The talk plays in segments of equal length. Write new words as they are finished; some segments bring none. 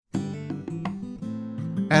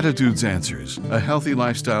Attitudes Answers, a healthy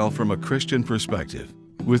lifestyle from a Christian perspective,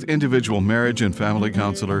 with individual marriage and family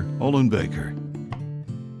counselor Olin Baker.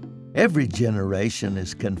 Every generation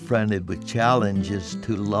is confronted with challenges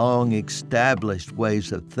to long-established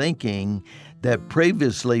ways of thinking that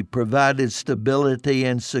previously provided stability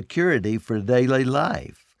and security for daily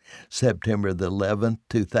life. September the 11th,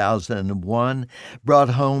 2001, brought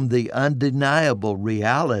home the undeniable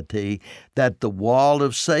reality that the wall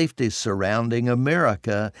of safety surrounding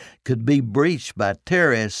America could be breached by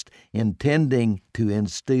terrorists intending to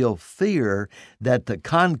instill fear that the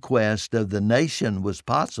conquest of the nation was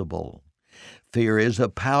possible. Fear is a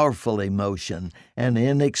powerful emotion and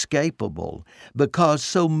inescapable because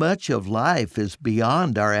so much of life is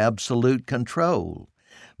beyond our absolute control.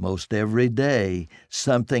 Most every day,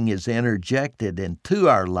 something is interjected into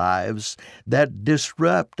our lives that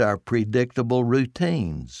disrupt our predictable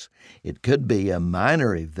routines. It could be a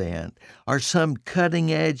minor event or some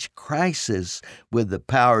cutting-edge crisis with the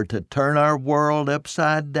power to turn our world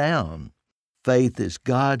upside down. Faith is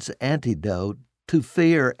God's antidote to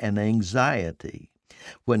fear and anxiety.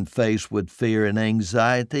 When faced with fear and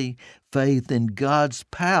anxiety, faith in God's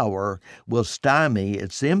power will stymie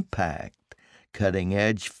its impact.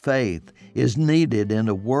 Cutting-edge faith is needed in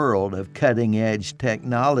a world of cutting-edge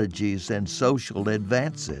technologies and social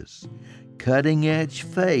advances. Cutting-edge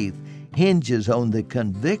faith hinges on the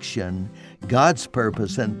conviction God's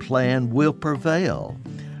purpose and plan will prevail.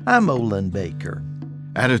 I'm Olin Baker.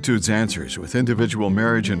 Attitudes Answers with individual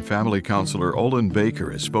marriage and family counselor Olin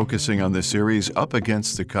Baker is focusing on the series Up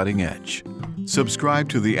Against the Cutting Edge. Subscribe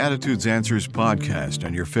to the Attitudes Answers podcast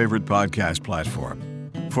on your favorite podcast platform.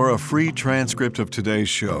 For a free transcript of today's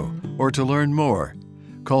show or to learn more,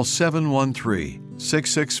 call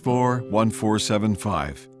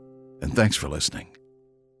 713-664-1475. And thanks for listening.